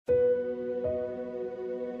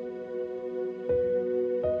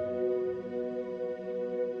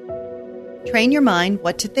Train Your Mind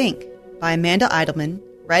What to Think by Amanda Idleman,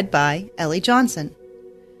 read by Ellie Johnson.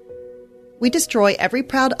 We destroy every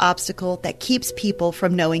proud obstacle that keeps people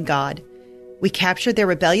from knowing God. We capture their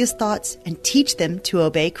rebellious thoughts and teach them to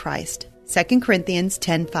obey Christ. 2 Corinthians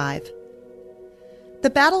 10:5. The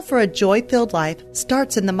battle for a joy-filled life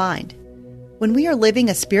starts in the mind. When we are living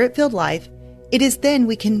a spirit-filled life, it is then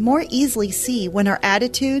we can more easily see when our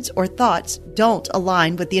attitudes or thoughts don't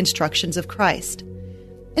align with the instructions of Christ.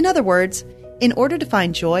 In other words, in order to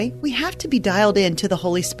find joy, we have to be dialed in to the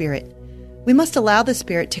Holy Spirit. We must allow the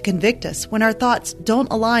Spirit to convict us when our thoughts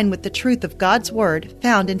don't align with the truth of God's Word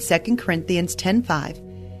found in 2 Corinthians 10:5,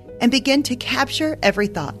 and begin to capture every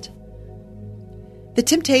thought. The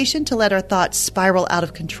temptation to let our thoughts spiral out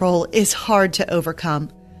of control is hard to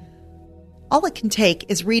overcome. All it can take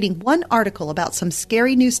is reading one article about some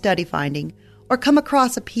scary new study finding, or come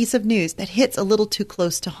across a piece of news that hits a little too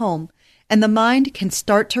close to home, and the mind can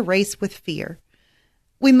start to race with fear.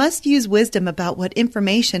 We must use wisdom about what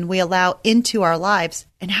information we allow into our lives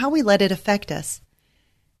and how we let it affect us.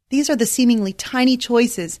 These are the seemingly tiny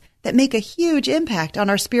choices that make a huge impact on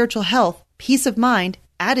our spiritual health, peace of mind,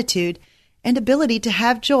 attitude, and ability to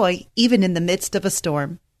have joy even in the midst of a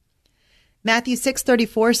storm. Matthew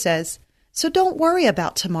 6:34 says, "So don't worry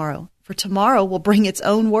about tomorrow, for tomorrow will bring its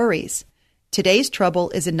own worries. Today's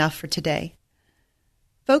trouble is enough for today."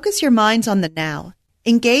 Focus your minds on the now.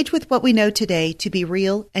 Engage with what we know today to be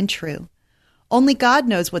real and true. Only God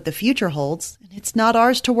knows what the future holds, and it's not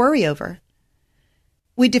ours to worry over.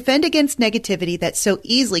 We defend against negativity that so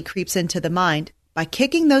easily creeps into the mind by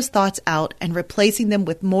kicking those thoughts out and replacing them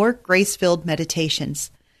with more grace-filled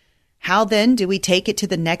meditations. How then do we take it to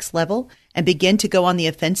the next level and begin to go on the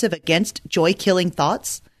offensive against joy-killing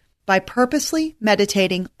thoughts? By purposely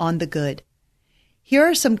meditating on the good. Here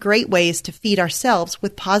are some great ways to feed ourselves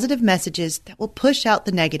with positive messages that will push out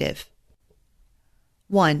the negative.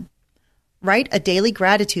 1. Write a daily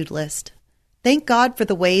gratitude list. Thank God for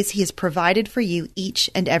the ways He has provided for you each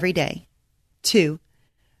and every day. 2.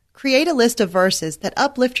 Create a list of verses that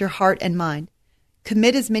uplift your heart and mind.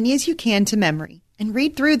 Commit as many as you can to memory, and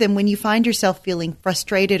read through them when you find yourself feeling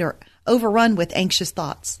frustrated or overrun with anxious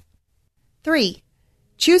thoughts. 3.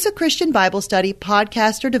 Choose a Christian Bible study,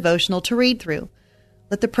 podcast, or devotional to read through.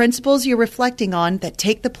 Let the principles you're reflecting on that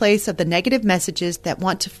take the place of the negative messages that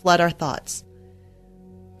want to flood our thoughts.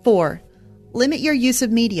 4. Limit your use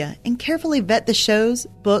of media and carefully vet the shows,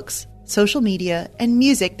 books, social media, and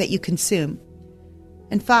music that you consume.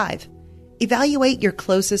 And 5. Evaluate your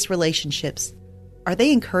closest relationships. Are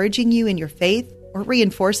they encouraging you in your faith or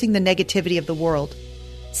reinforcing the negativity of the world?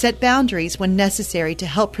 Set boundaries when necessary to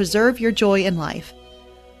help preserve your joy in life.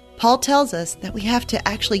 Paul tells us that we have to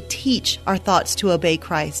actually teach our thoughts to obey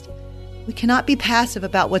Christ. We cannot be passive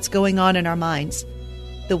about what's going on in our minds.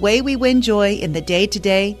 The way we win joy in the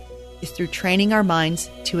day-to-day is through training our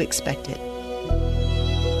minds to expect it.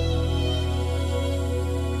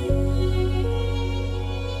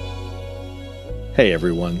 Hey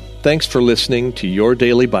everyone, thanks for listening to Your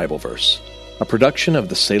Daily Bible Verse, a production of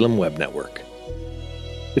the Salem Web Network.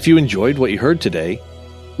 If you enjoyed what you heard today,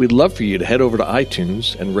 we'd love for you to head over to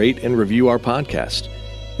iTunes and rate and review our podcast.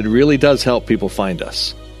 It really does help people find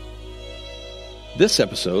us. This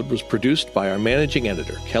episode was produced by our managing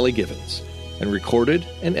editor, Kelly Givens, and recorded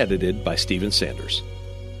and edited by Stephen Sanders.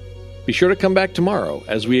 Be sure to come back tomorrow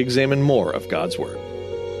as we examine more of God's Word.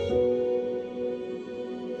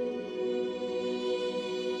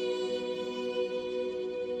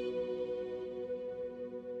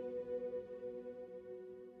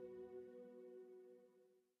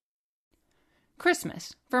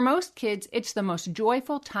 Christmas. For most kids, it's the most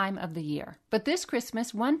joyful time of the year. But this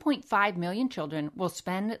Christmas, 1.5 million children will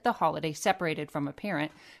spend the holiday separated from a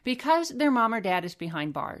parent because their mom or dad is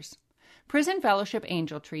behind bars. Prison Fellowship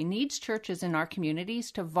Angel Tree needs churches in our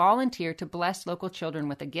communities to volunteer to bless local children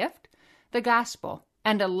with a gift, the gospel,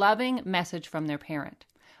 and a loving message from their parent.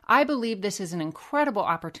 I believe this is an incredible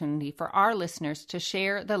opportunity for our listeners to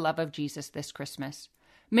share the love of Jesus this Christmas.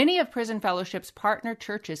 Many of Prison Fellowship's partner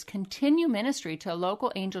churches continue ministry to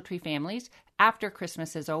local Angel Tree families after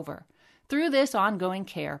Christmas is over. Through this ongoing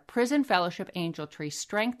care, Prison Fellowship Angel Tree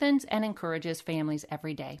strengthens and encourages families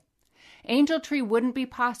every day. Angel Tree wouldn't be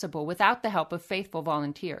possible without the help of faithful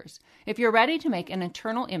volunteers. If you're ready to make an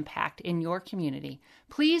eternal impact in your community,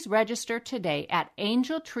 please register today at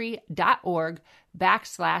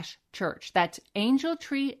angeltree.org/church. That's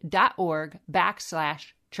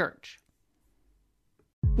angeltree.org/church.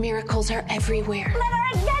 Miracles are everywhere. Let our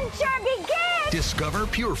adventure begin! Discover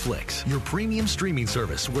PureFlix, your premium streaming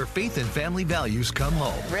service where faith and family values come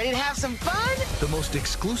home. Ready to have some fun? The most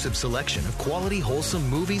exclusive selection of quality, wholesome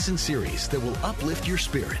movies and series that will uplift your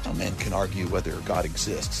spirit. A man can argue whether God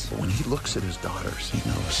exists, but when he looks at his daughters, he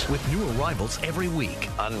knows. With new arrivals every week.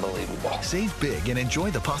 Unbelievable. Save big and enjoy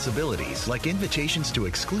the possibilities, like invitations to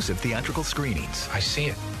exclusive theatrical screenings. I see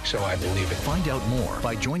it, so I believe it. Find out more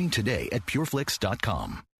by joining today at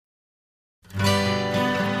pureflix.com.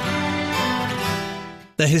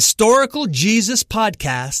 The Historical Jesus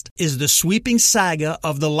Podcast is the sweeping saga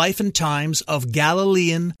of the life and times of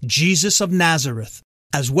Galilean Jesus of Nazareth,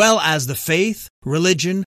 as well as the faith,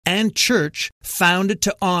 religion, and church founded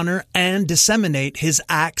to honor and disseminate his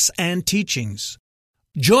acts and teachings.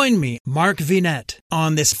 Join me, Mark Vinette,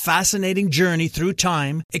 on this fascinating journey through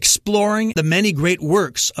time, exploring the many great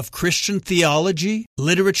works of Christian theology,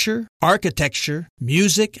 literature, architecture,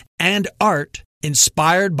 music, and art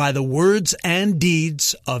inspired by the words and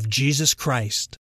deeds of Jesus Christ.